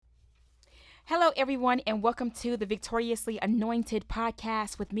Hello, everyone, and welcome to the Victoriously Anointed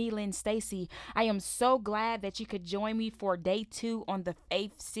podcast with me, Lynn Stacy. I am so glad that you could join me for day 2 on the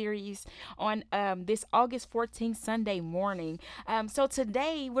Faith series on this August 14th Sunday morning. So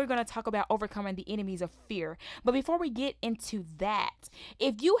today we're going to talk about overcoming the enemies of fear. But before we get into that,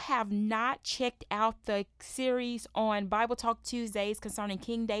 if you have not checked out the series on Bible Talk Tuesdays concerning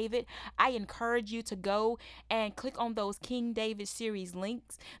King David, I encourage you to go and click on those King David series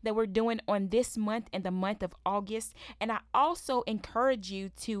links that we're doing on this month and the month of August. And I also encourage you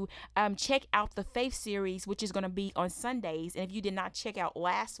to check out the Faith series, which is going to be on Sundays. And if you did not check out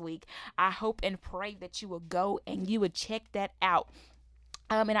last week, I hope and pray that you will go and you would check that out.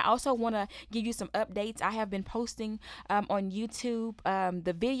 And I also want to give you some updates. I have been posting on YouTube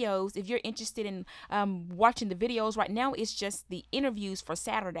the videos. If you're interested in watching the videos, right now it's just the interviews for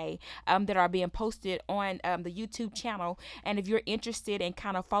Saturday that are being posted on the YouTube channel. And if you're interested in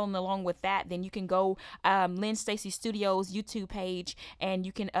kind of following along with that, then you can go Lynn Stacy Studios YouTube page and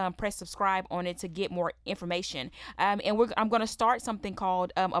you can press subscribe on it to get more information. I'm going to start something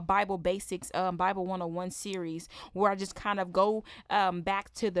called a Bible Basics Bible 101 series where I just kind of go back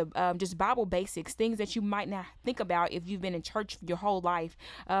to the just Bible basics, things that you might not think about if you've been in church your whole life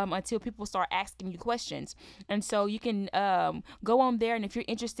until people start asking you questions. And so you can go on there, and if you're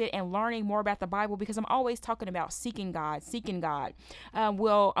interested in learning more about the Bible, because I'm always talking about seeking God.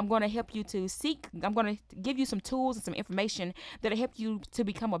 Well, I'm going to help you to seek. I'm going to give you some tools and some information that'll help you to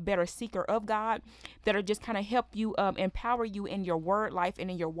become a better seeker of God, that'll just kind of help you empower you in your word life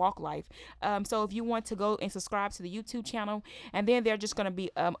and in your walk life. So if you want to go and subscribe to the YouTube channel, and then they're just going to be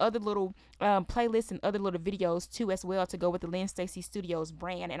other little playlists and other little videos too as well to go with the Lynn Stacy Studios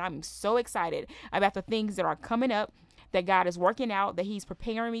brand. And I'm so excited about the things that are coming up, that God is working out, that He's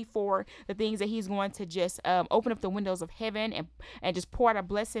preparing me for, the things that He's going to just open up the windows of heaven and just pour out a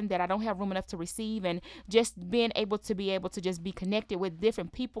blessing that I don't have room enough to receive, and just being able to just be connected with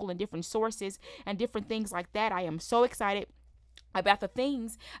different people and different sources and different things like that. I am so excited about the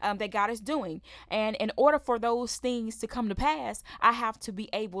things that God is doing. And in order for those things to come to pass, I have to be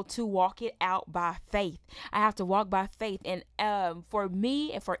able to walk it out by faith. I have to walk by faith. And for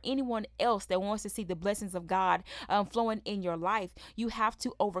me and for anyone else that wants to see the blessings of God flowing in your life, you have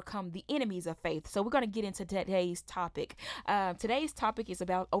to overcome the enemies of faith. So we're going to get into today's topic. Today's topic is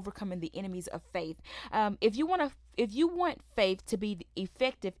about overcoming the enemies of faith. If you want faith to be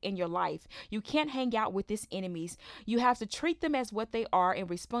effective in your life, you can't hang out with these enemies. You have to treat them as what they are and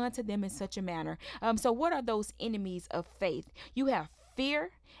respond to them in such a manner. So what are those enemies of faith? You have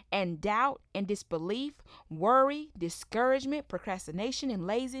fear and doubt and disbelief, worry, discouragement, procrastination, and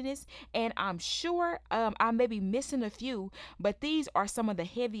laziness. And I'm sure I may be missing a few, but these are some of the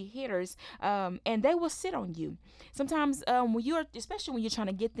heavy hitters, and they will sit on you. Sometimes especially when you're trying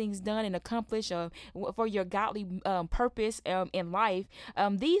to get things done and accomplish for your godly purpose in life,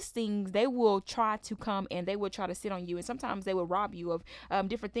 these things, they will try to come and they will try to sit on you. And sometimes they will rob you of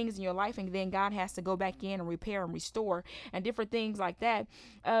different things in your life, and then God has to go back in and repair and restore and different things like that.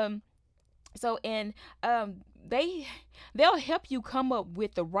 So and they'll help you come up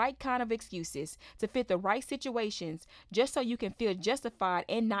with the right kind of excuses to fit the right situations, just so you can feel justified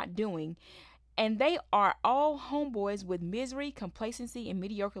in not doing. And they are all homeboys with misery, complacency, and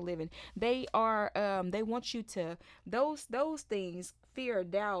mediocre living. They want you to those things: fear,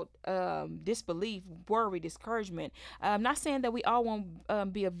 doubt, disbelief, worry, discouragement. I'm not saying that we all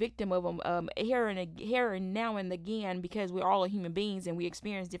won't be a victim of them here and now and again, because we're all human beings and we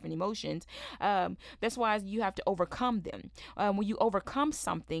experience different emotions. That's why you have to overcome them. When you overcome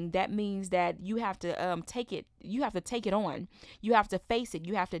something, that means that you have to take it. You have to take it on. You have to face it.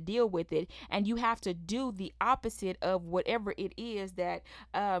 You have to deal with it, and you have to do the opposite of whatever it is that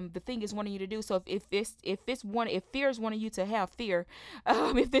the thing is wanting you to do. So if fear is wanting you to have fear,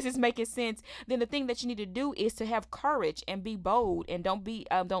 if this is making sense, then the thing that you need to do is to have courage and be bold, and don't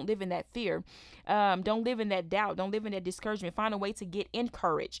live in that fear. Don't live in that doubt. Don't live in that discouragement. Find a way to get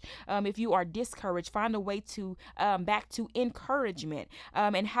encouraged. If you are discouraged, find a way to back to encouragement.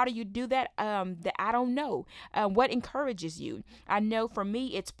 And how do you do that? I don't know. What encourages you? I know for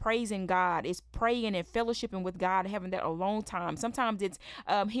me, it's praising God. It's praying and fellowshipping with God, having that alone time. Sometimes it's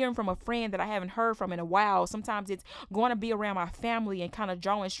hearing from a friend that I haven't heard from in a while. Sometimes it's going to be around my family and kind of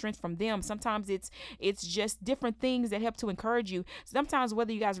drawing strength from them. Sometimes it's just different things that help to encourage you. Sometimes,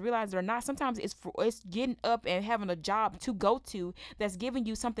 whether you guys realize it or not, sometimes it's getting up and having a job to go to that's giving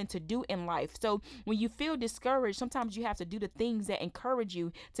you something to do in life. So when you feel discouraged, sometimes you have to do the things that encourage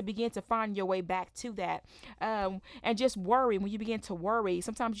you to begin to find your way back to that. And just worry, when you begin to worry,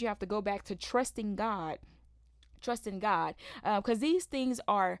 sometimes you have to go back to trusting God. trust in God, because these things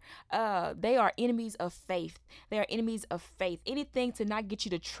are they are enemies of faith. They are enemies of faith. Anything to not get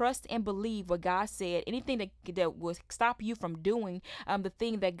you to trust and believe what God said, anything that will stop you from doing the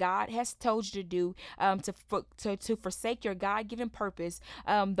thing that God has told you to do, to forsake your God-given purpose.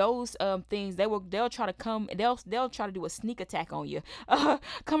 Those things, they'll try to come. They'll try to do a sneak attack on you.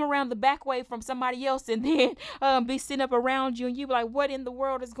 Come around the back way from somebody else, and then be sitting up around you, and you be like, what in the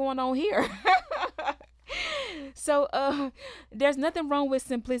world is going on here? So there's nothing wrong with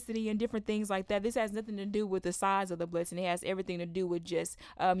simplicity and different things like that. This has nothing to do with the size of the blessing. It has everything to do with just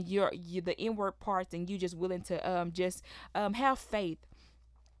the inward parts, and you just willing to just have faith.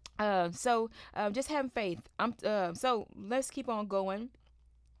 Just having faith. So let's keep on going.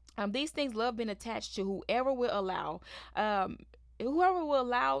 These things love being attached to whoever will allow. Whoever will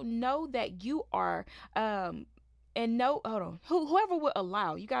allow, know that you are and no, hold on, whoever will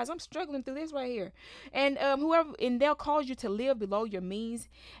allow you guys, I'm struggling through this right here, and they'll cause you to live below your means.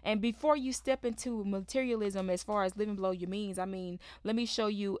 And before you step into materialism as far as living below your means, I mean, let me show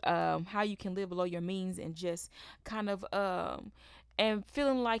you how you can live below your means, and just kind of and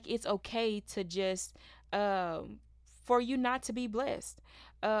feeling like it's okay to just for you not to be blessed.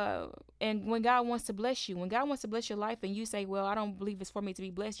 And when God wants to bless you, when God wants to bless your life, and you say, well, I don't believe it's for me to be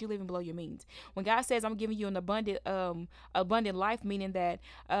blessed, you're living below your means. When God says, I'm giving you an abundant life, meaning that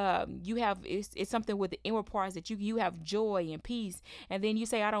you have, it's something with the inward parts, that you have joy and peace, and then you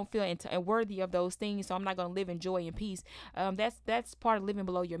say, I don't feel worthy of those things, so I'm not going to live in joy and peace. That's part of living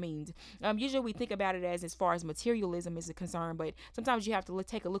below your means. Usually we think about it as far as materialism is concerned, but sometimes you have to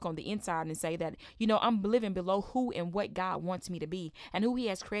take a look on the inside and say that, I'm living below who and what God wants me to be, and who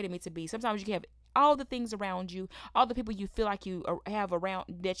He has created me to be. Sometimes you can have all the things around you, all the people you feel like you have around,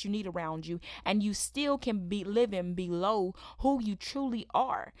 that you need around you, and you still can be living below who you truly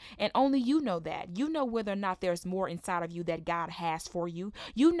are. And only you know that. You know whether or not there's more inside of you that God has for you.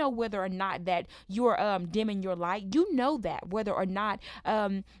 You know whether or not that you're dimming your light. You know that whether or not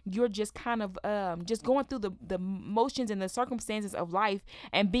you're just kind of just going through the motions and the circumstances of life,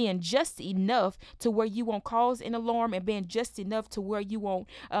 and being just enough to where you won't cause an alarm, and being just enough to where you won't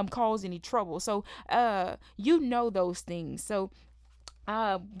cause any trouble. So you know those things. So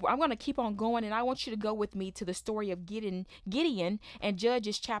I'm going to keep on going, and I want you to go with me to the story of Gideon and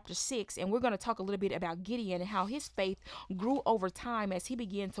Judges chapter 6, and we're going to talk a little bit about Gideon and how his faith grew over time as he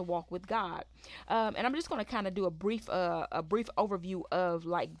began to walk with God. And I'm just going to kind of do a brief overview of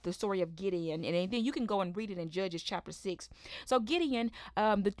like the story of Gideon, and then you can go and read it in Judges chapter 6. So Gideon,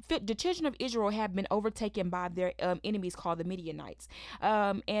 the children of Israel have been overtaken by their enemies called the Midianites,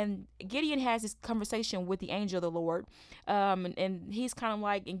 and Gideon has this conversation with the angel of the Lord, and he's kind of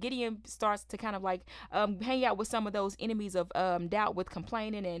like, and Gideon starts to kind of like hang out with some of those enemies of doubt, with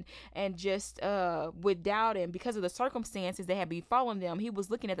complaining and just with doubt, and because of the circumstances that had befallen them, he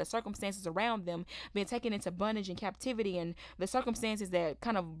was looking at the circumstances around them, being taken into bondage and captivity, and the circumstances that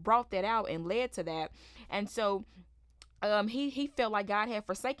kind of brought that out and led to that. And so he felt like God had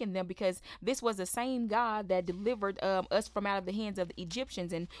forsaken them, because this was the same God that delivered us from out of the hands of the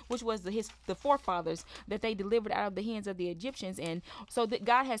Egyptians, and which was the forefathers that they delivered out of the hands of the Egyptians. And so that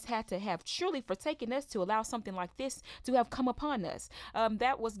God has had to have surely forsaken us to allow something like this to have come upon us.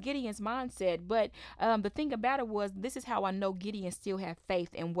 That was Gideon's mindset. But the thing about it was, this is how I know Gideon still had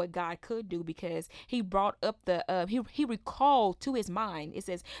faith in what God could do, because he brought up he recalled to his mind. It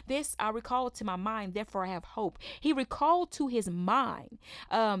says, this I recall to my mind, therefore I have hope. He recalled to his mind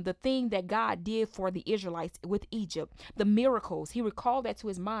the thing that God did for the Israelites with Egypt, the miracles. He recalled that to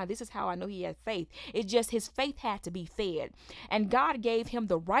his mind. This is how I know he had faith. It's just his faith had to be fed, and God gave him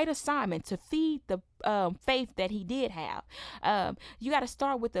the right assignment to feed the faith that he did have. You got to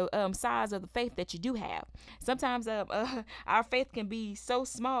start with the size of the faith that you do have. Sometimes our faith can be so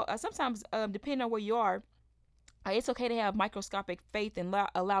small. Sometimes depending on where you are, it's okay to have microscopic faith and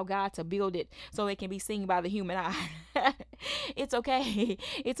allow God to build it so it can be seen by the human eye. It's okay.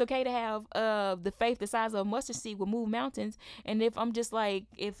 It's okay to have the faith the size of a mustard seed will move mountains. And if I'm just like,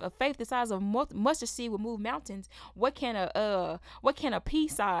 if a faith the size of a mustard seed will move mountains, what can a pea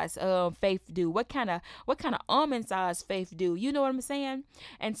size faith do? What kind of almond size faith do? You know what I'm saying?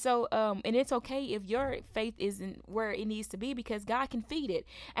 And so and it's okay if your faith isn't where it needs to be, because God can feed it,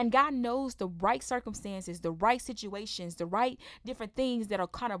 and God knows the right circumstances, the right situations, the right different things that'll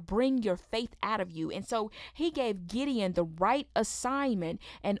kind of bring your faith out of you. And so he gave Gideon the right assignment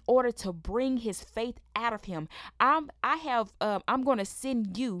in order to bring his faith out of him. I'm going to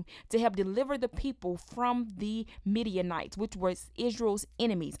send you to help deliver the people from the Midianites, which was Israel's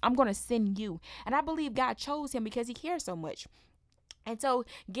enemies. I'm going to send you. And I believe God chose him because he cares so much. And so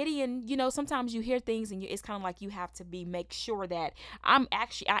Gideon, sometimes you hear things and it's kind of like you have to make sure that I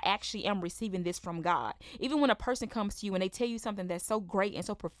actually am receiving this from God. Even when a person comes to you and they tell you something that's so great and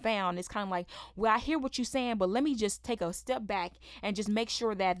so profound, it's kind of like, well, I hear what you're saying, but let me just take a step back and just make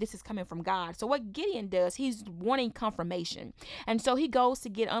sure that this is coming from God. So what Gideon does, he's wanting confirmation, and so he goes to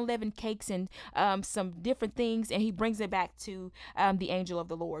get unleavened cakes and some different things, and he brings it back to the angel of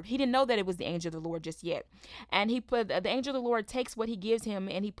the Lord. He didn't know that it was the angel of the Lord just yet, and he put the angel of the Lord takes what he gives him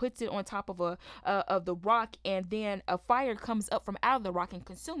and he puts it on top of of the rock, and then a fire comes up from out of the rock and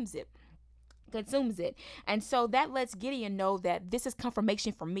consumes it. And so that lets Gideon know that this is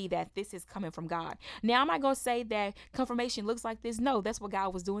confirmation for me that this is coming from God. Now, I'm not going to say that confirmation looks like this. No, that's what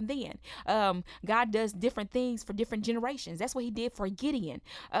God was doing then. God does different things for different generations. That's what he did for Gideon.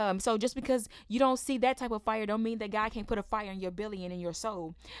 So just because you don't see that type of fire don't mean that God can't put a fire in your belly and in your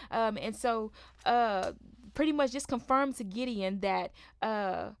soul. And so pretty much just confirmed to Gideon that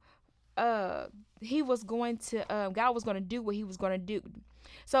he was going to God was going to do what he was going to do.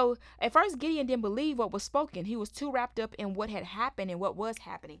 So at first Gideon didn't believe what was spoken. He was too wrapped up in what had happened and what was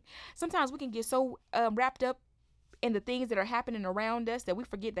happening. Sometimes we can get so wrapped up in the things that are happening around us that we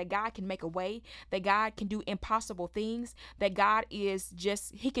forget that God can make a way, that God can do impossible things, that God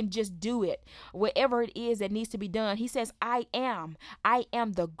he can just do it. Whatever it is that needs to be done. He says, I am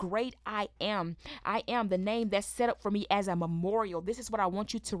the great I am. I am the name that's set up for me as a memorial. This is what I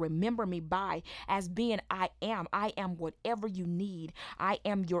want you to remember me by, as being I am. I am whatever you need. I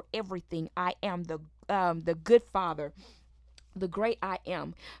am your everything. I am the good father, the great I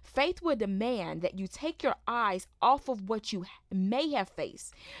am. Faith would demand that you take your eyes off of what you may have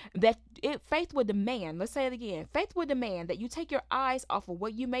faced. Faith would demand, let's say it again, faith would demand that you take your eyes off of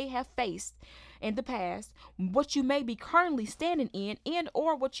what you may have faced in the past, what you may be currently standing in, and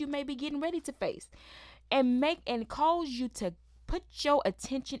or what you may be getting ready to face, and cause you to put your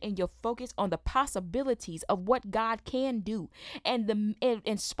attention and your focus on the possibilities of what God can do, and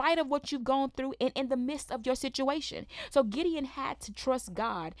in spite of what you've gone through and in the midst of your situation. So Gideon had to trust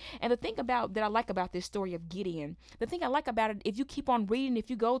God. And the thing about that I like about this story of Gideon, the thing I like about it, if you keep on reading, if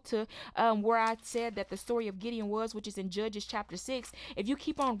you go to where I said that the story of Gideon was, which is in Judges chapter 6, if you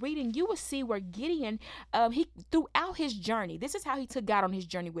keep on reading, you will see where Gideon, he throughout his journey, this is how he took God on his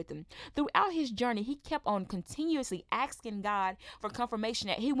journey with him. Throughout his journey, he kept on continuously asking God for confirmation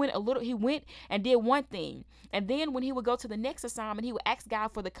that he went and did one thing, and then when he would go to the next assignment, he would ask God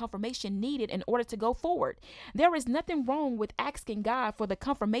for the confirmation needed in order to go forward. There is nothing wrong with asking God for the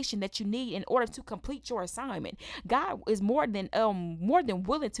confirmation that you need in order to complete your assignment. God is more than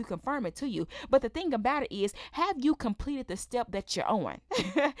willing to confirm it to you. But the thing about it is, have you completed the step that you're on?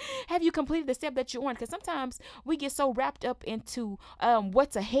 Have you completed the step that you're on? Because sometimes we get so wrapped up into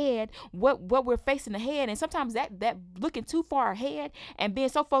what's ahead, what we're facing ahead, and sometimes that looking too far ahead and being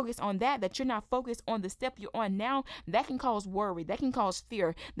so focused on that you're not focused on the step you're on now, that can cause worry, that can cause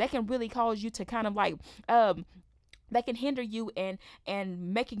fear, that can really cause you to kind of like that can hinder you and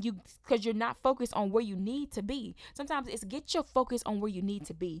making you, because you're not focused on where you need to be. Sometimes it's get your focus on where you need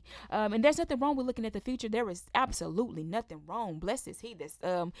to be. And there's nothing wrong with looking at the future. There is absolutely nothing wrong. Blessed is he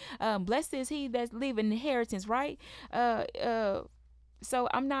that's leaving inheritance, right? So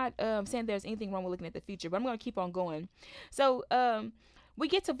I'm not saying there's anything wrong with looking at the future, but I'm going to keep on going. So we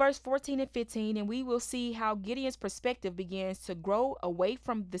get to verse 14 and 15, and we will see how Gideon's perspective begins to grow away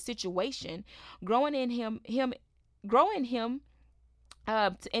from the situation, growing in him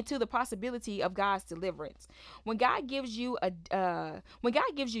into the possibility of God's deliverance. When God gives you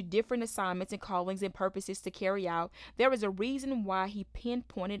different assignments and callings and purposes to carry out, there is a reason why he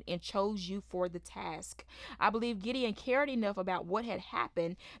pinpointed and chose you for the task. I believe Gideon cared enough about what had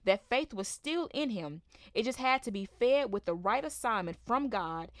happened that faith was still in him. It just had to be fed with the right assignment from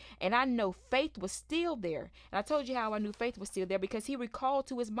God, and I know faith was still there. And I told you how I knew faith was still there, because he recalled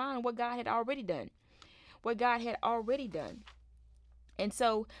to his mind what God had already done. And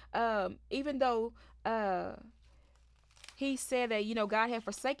so even though he said that, God had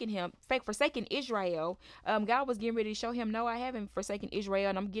forsaken Israel, God was getting ready to show him, no, I haven't forsaken Israel,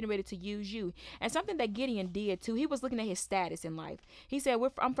 and I'm getting ready to use you. And something that Gideon did too, he was looking at his status in life. He said,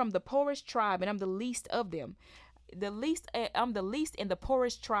 I'm from the poorest tribe, and I'm the least of them. I'm the least in the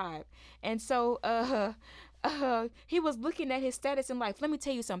poorest tribe. And so he was looking at his status in life. Let me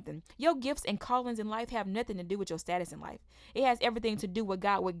tell you something. Your gifts and callings in life have nothing to do with your status in life. It has everything to do with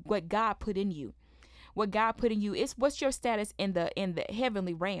what God put in you. what God put in you. It's what's your status in the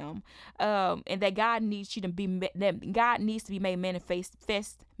heavenly realm, and that God needs you to be that God needs to be made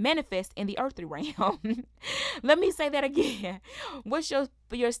manifest in the earthly realm. Let me say that again. What's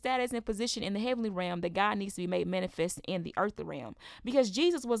your status and position in the heavenly realm that God needs to be made manifest in the earthly realm? Because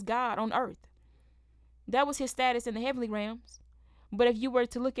Jesus was God on earth. That was his status in the heavenly realms. But if you were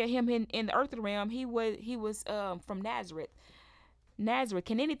to look at him in the earthly realm, he was from Nazareth. Nazareth.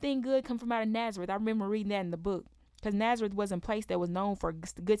 Can anything good come from out of Nazareth? I remember reading that in the book. Because Nazareth wasn't a place that was known for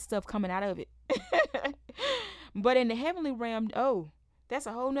good stuff coming out of it. But in the heavenly realm, oh, that's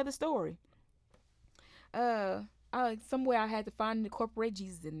a whole nother story. Uh, somewhere I had to find and incorporate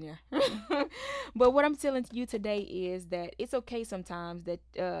Jesus in there. But what I'm telling you today is that it's okay sometimes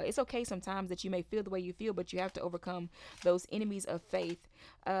that you may feel the way you feel, but you have to overcome those enemies of faith.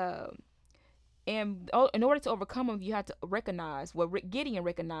 Um, and in order to overcome them, you have to recognize what Gideon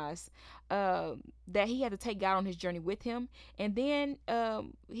recognized, that he had to take God on his journey with him, and then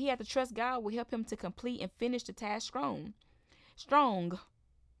he had to trust God will help him to complete and finish the task strong.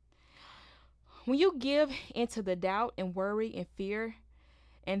 When you give into the doubt and worry and fear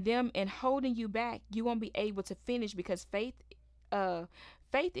and them and holding you back, you won't be able to finish because uh,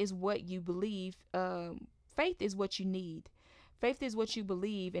 faith is what you believe. Faith is what you need. Faith is what you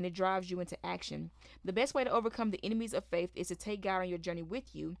believe, and it drives you into action. The best way to overcome the enemies of faith is to take God on your journey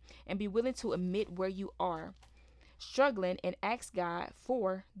with you and be willing to admit where you are struggling and ask God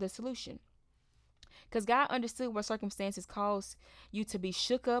for the solution. Because God understood what circumstances cause you to be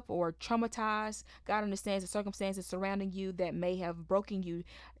shook up or traumatized. God understands the circumstances surrounding you that may have broken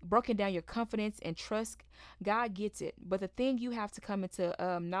down your confidence and trust. God gets it. But the thing you have to come into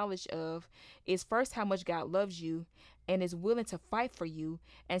knowledge of is first how much God loves you and is willing to fight for you.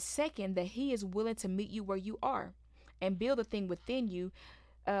 And second, that He is willing to meet you where you are and build a thing within you.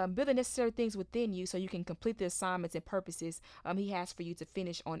 Build the necessary things within you so you can complete the assignments and purposes He has for you to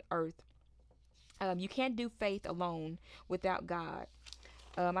finish on earth. You can't do faith alone without God.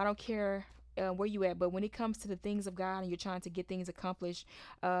 I don't care where you at, but when it comes to the things of God and you're trying to get things accomplished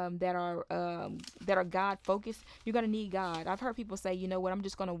that are God focused, you're gonna need God. I've heard people say, you know what, I'm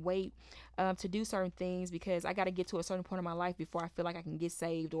just gonna wait to do certain things because I got to get to a certain point in my life before I feel like I can get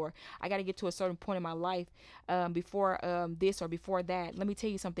saved, or I got to get to a certain point in my life before this or before that. Let me tell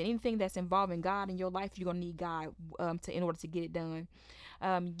you something. Anything that's involving God in your life, you're gonna need God in order to get it done.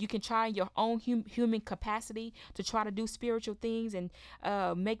 You can try your own human capacity to try to do spiritual things and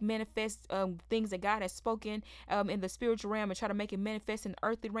make manifest things that God has spoken in the spiritual realm and try to make it manifest in the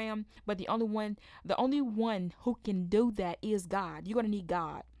earthly realm. But the only one who can do that is God. You're gonna need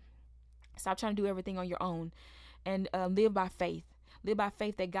God. Stop trying to do everything on your own and live by faith. Live by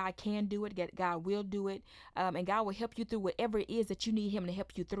faith that God can do it, that God will do it, and God will help you through whatever it is that you need Him to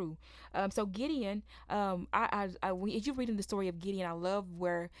help you through. So Gideon, if you're reading the story of Gideon, I love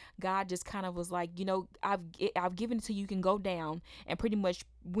where God just kind of was like, I've given it to you. You can go down and pretty much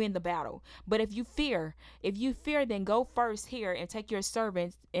win the battle. But if you fear, then go first here and take your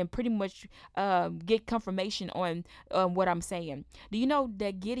servants and pretty much get confirmation on what I'm saying. Do you know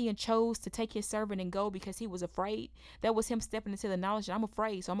that Gideon chose to take his servant and go because he was afraid? That was him stepping into the knowledge that I'm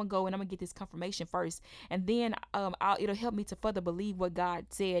afraid, so I'm gonna go and I'm gonna get this confirmation first, and then it'll help me to further believe what God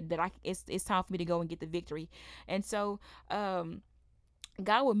said, that it's time for me to go and get the victory. And so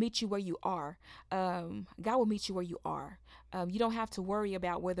God will meet you where you are. God will meet you where you are. You don't have to worry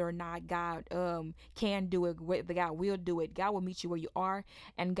about whether or not God can do it, whether God will do it. God will meet you where you are,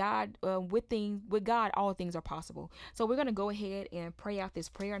 and God, with God, all things are possible. So we're gonna go ahead and pray out this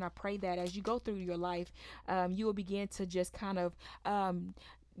prayer, and I pray that as you go through your life, you will begin to just kind of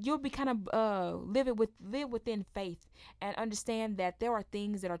you'll be kind of live within faith and understand that there are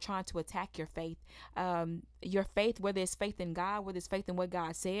things that are trying to attack your faith, whether it's faith in God, whether it's faith in what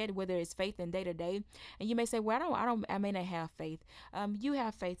God said, whether it's faith in day to day. And you may say, well, I may not have faith. You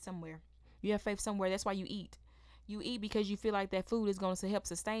have faith somewhere. You have faith somewhere. That's why you eat. You eat because you feel like that food is going to help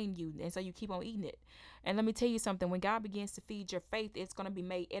sustain you, and so you keep on eating it. And let me tell you something, when God begins to feed your faith, it's going to be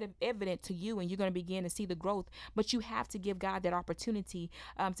made evident to you, and you're going to begin to see the growth. But you have to give God that opportunity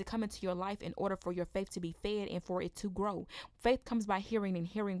to come into your life in order for your faith to be fed and for it to grow. Faith comes by hearing, and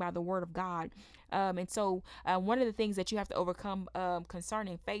hearing by the word of God. And so one of the things that you have to overcome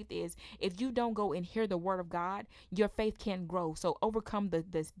concerning faith is if you don't go and hear the word of God, your faith can't grow. So overcome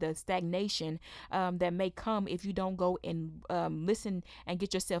the stagnation that may come if you don't go and listen and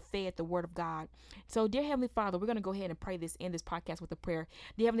get yourself fed the word of God. So dear Heavenly Father, we're going to go ahead and pray this in this podcast with a prayer.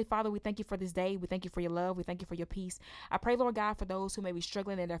 Dear Heavenly Father, we thank you for this day. We thank you for your love. We thank you for your peace. I pray, Lord God, for those who may be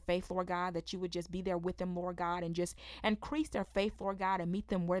struggling in their faith, Lord God, that you would just be there with them, Lord God, and just increase their faith, Lord God, and meet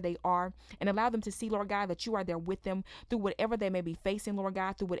them where they are and allow them them to see, Lord God, that you are there with them through whatever they may be facing, Lord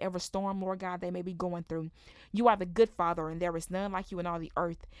God, through whatever storm, Lord God, they may be going through. You are the good Father, and there is none like you in all the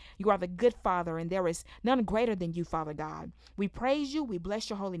earth. You are the good Father, and there is none greater than you, Father God. We praise you. We bless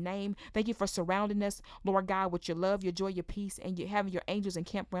your holy name. Thank you for surrounding us, Lord God, with your love, your joy, your peace, and you having your angels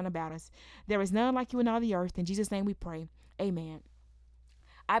encamped round about us. There is none like you in all the earth. In Jesus' name we pray. Amen.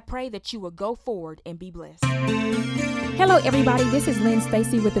 I pray that you will go forward and be blessed. Hello, everybody. This is Lynn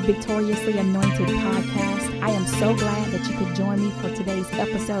Stacy with the Victoriously Anointed podcast. I am so glad that you could join me for today's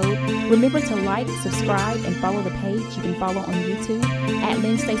episode. Remember to like, subscribe, and follow the page. You can follow on YouTube at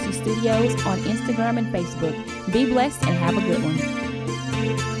Lynn Stacy Studios, on Instagram and Facebook. Be blessed and have a good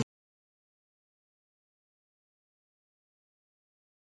one.